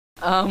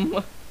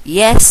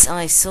Yes,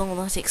 I saw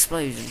that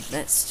explosion.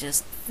 Let's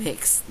just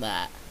fix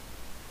that.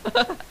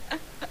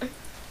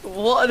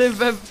 What an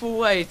eventful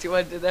way to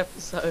end an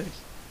episode.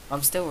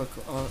 I'm still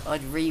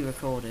I'd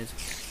re-recorded.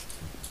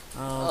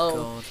 Oh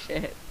god.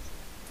 Shit.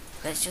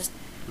 Let's just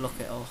block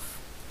it off.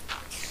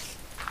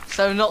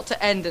 So not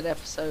to end an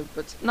episode,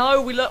 but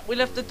no, we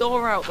left the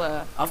door out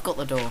there. I've got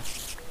the door.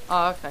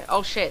 Oh, okay.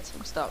 Oh shit,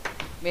 I'm stuck.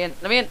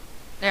 Let me in.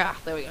 Yeah,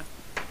 there we go.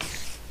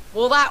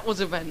 Well, that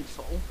was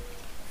eventful.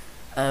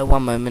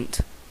 1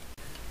 moment.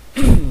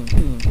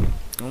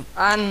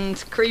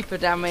 And creeper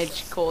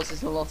damage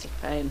causes a lot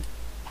of pain.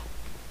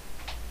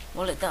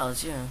 Well, it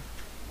does, yeah.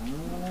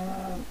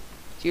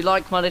 Do you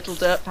like my little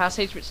dirt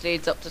passage which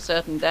leads up to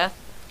certain death?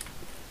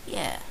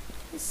 Yeah.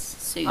 It's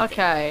soothing.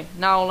 Okay,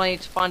 now all I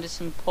need to find is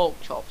some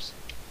pork chops.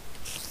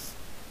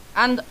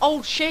 And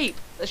old sheep!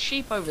 There's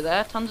sheep over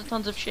there, tons and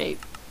tons of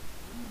sheep.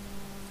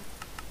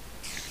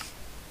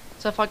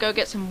 So if I go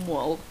get some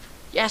wool...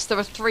 Yes, there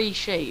are 3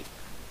 sheep.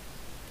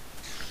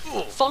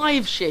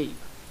 5 sheep!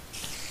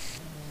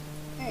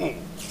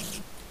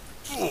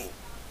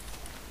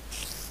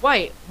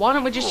 Wait, why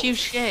don't we just use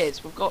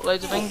shears? We've got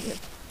loads of ingot.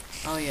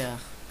 Oh yeah.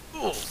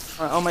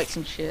 Right, I'll make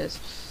some shears.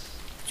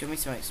 Do you want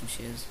me to make some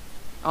shears?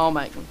 I'll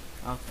make them.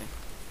 Okay.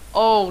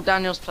 Oh,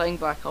 Daniel's playing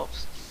Black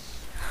Ops.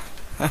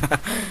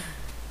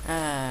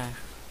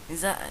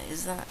 Is that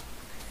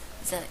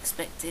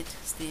expected,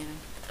 Stephen?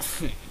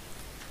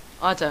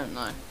 I don't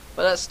know.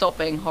 But let's stop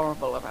being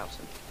horrible about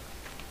it.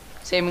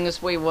 Seeming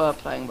as we were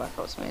playing Black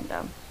Ops, me and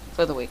Dan,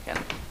 for the weekend.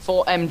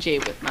 For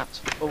MG with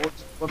Matt.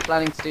 We're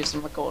planning to do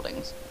some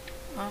recordings.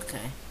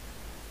 Okay.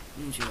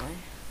 Enjoy.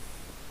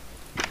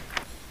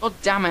 God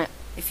damn it.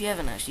 If you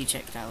haven't actually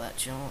checked out that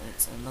channel,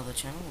 it's another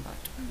channel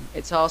that...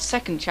 It's our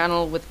second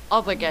channel with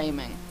other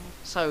gaming.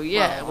 So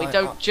yeah, Well, we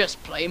don't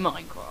just play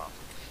Minecraft.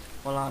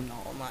 Well, I'm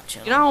not on that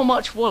channel. You know how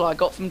much wool I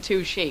got from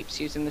 2 sheep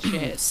using the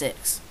shears?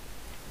 6.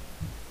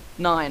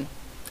 9.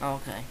 Oh,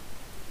 okay.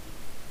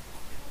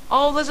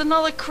 Oh, there's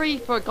another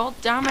creeper, god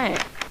damn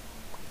it.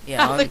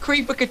 Yeah, The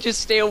creeper could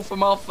just steal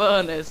from our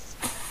furnace.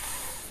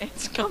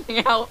 It's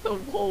coming out the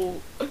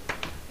wall.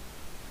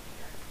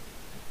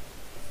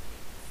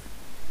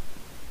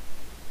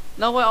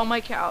 No, wait, I'll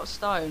make it out of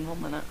stone.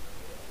 1 minute.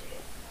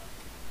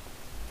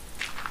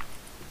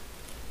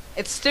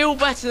 It's still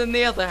better than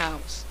the other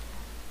house.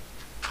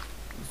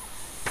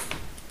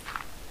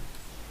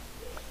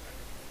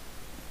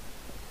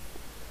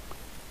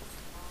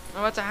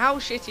 No matter how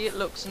shitty it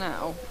looks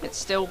now, it's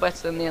still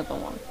better than the other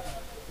one.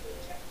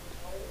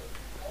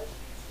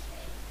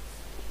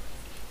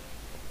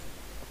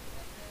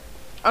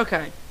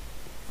 Okay.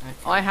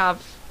 I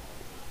have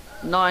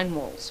 9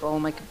 walls, so I'll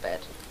make a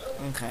bed.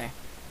 Okay.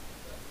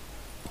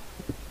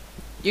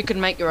 You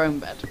can make your own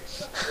bed.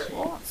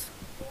 What?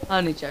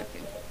 Only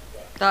joking.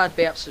 That'd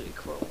be absolutely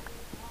cruel.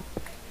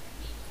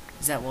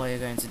 Is that why you're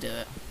going to do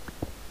it?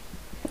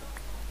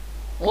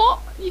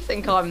 What? You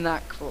think I'm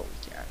that cruel,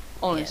 Jack?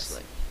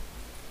 Honestly. Yes.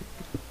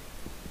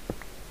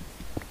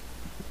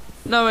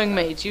 Knowing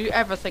me, do you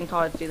ever think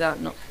I'd be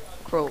that not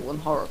cruel and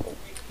horrible?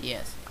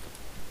 Yes.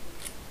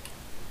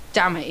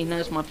 Damn it, he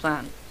knows my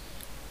plan.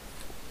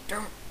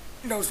 Don't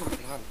knows my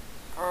plan.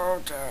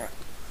 Oh dear.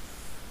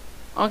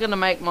 I'm gonna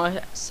make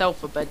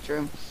myself a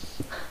bedroom.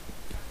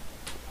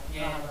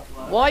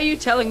 Why are you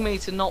telling me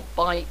to not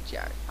bite,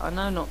 Jack? I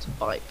know not to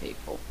bite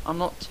people. I'm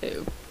not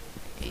 2.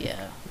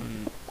 Yeah.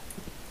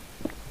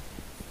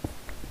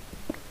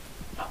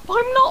 But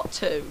I'm not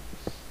 2.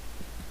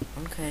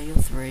 Okay, you're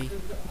 3.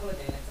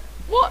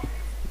 What?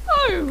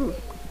 No!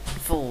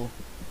 4.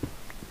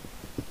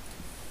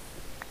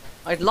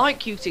 I'd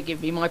like you to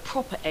give me my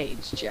proper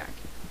age, Jack.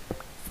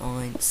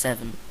 Fine.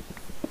 7.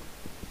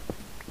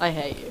 I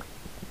hate you.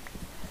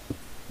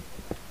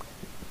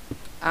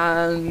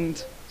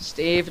 And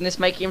Stephen is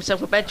making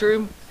himself a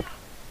bedroom.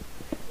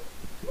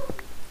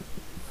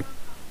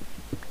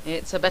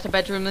 It's a better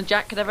bedroom than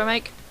Jack could ever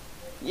make.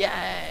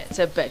 Yeah, it's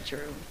a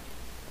bedroom.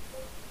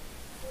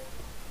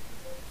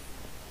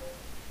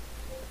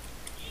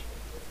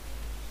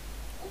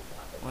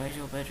 Where's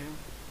your bedroom?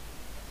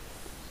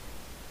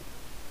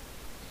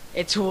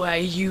 It's where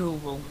you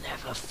will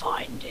never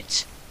find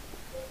it.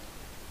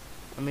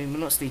 I mean, we're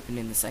not sleeping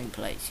in the same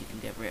place. You can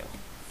get real.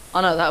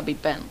 I know, that would be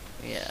Ben.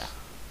 Yeah.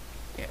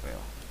 Get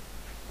real.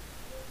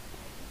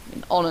 I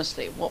mean,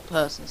 honestly, what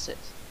person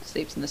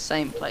sleeps in the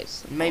same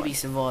place? Maybe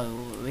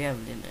survival, but we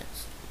haven't in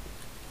this.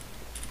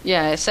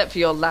 Yeah, except for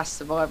your last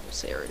survival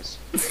series.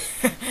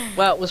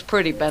 Well, it was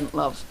pretty bent,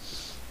 love.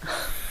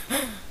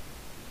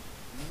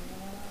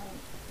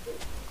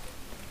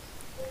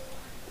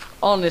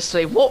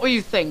 Honestly, what were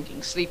you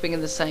thinking, sleeping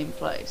in the same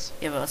place?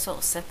 Yeah, but I sort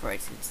of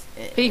separated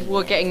it. People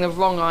were getting the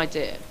wrong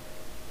idea.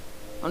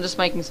 I'm just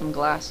making some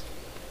glass.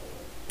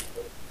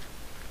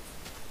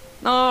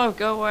 No,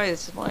 go away,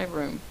 this is my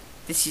room.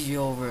 This is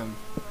your room.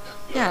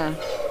 Yeah.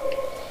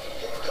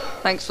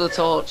 Thanks for the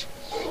torch.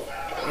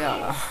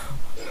 Yeah.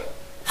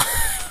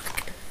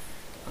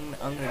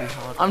 I'm gonna be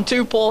hard. I'm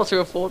too poor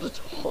to afford a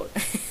torch.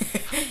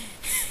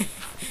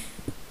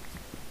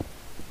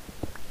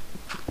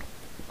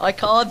 I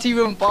can't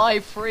even buy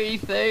free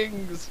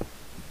things.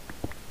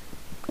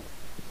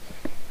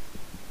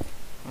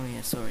 Oh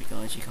yeah, sorry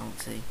guys, you can't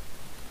see.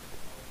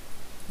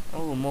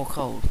 Oh, more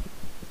coal.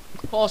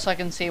 Of course I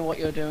can see what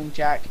you're doing,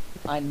 Jack.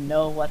 I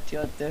know what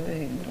you're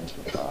doing.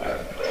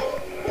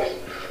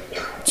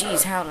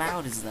 Jeez, how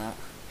loud is that?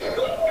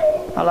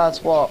 How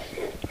loud's what?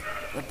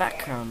 The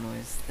background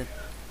noise.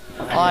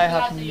 I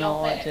have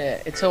no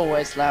idea. It's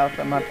always loud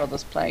when my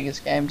brother's playing his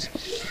games.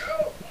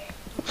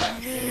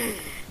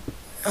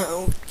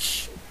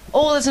 Ouch.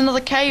 Oh, there's another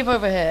cave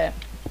over here.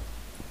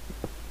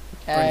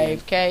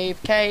 Brilliant.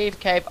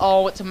 Cave.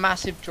 Oh, it's a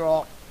massive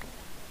drop.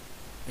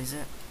 Is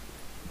it?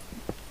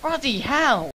 Bloody hell.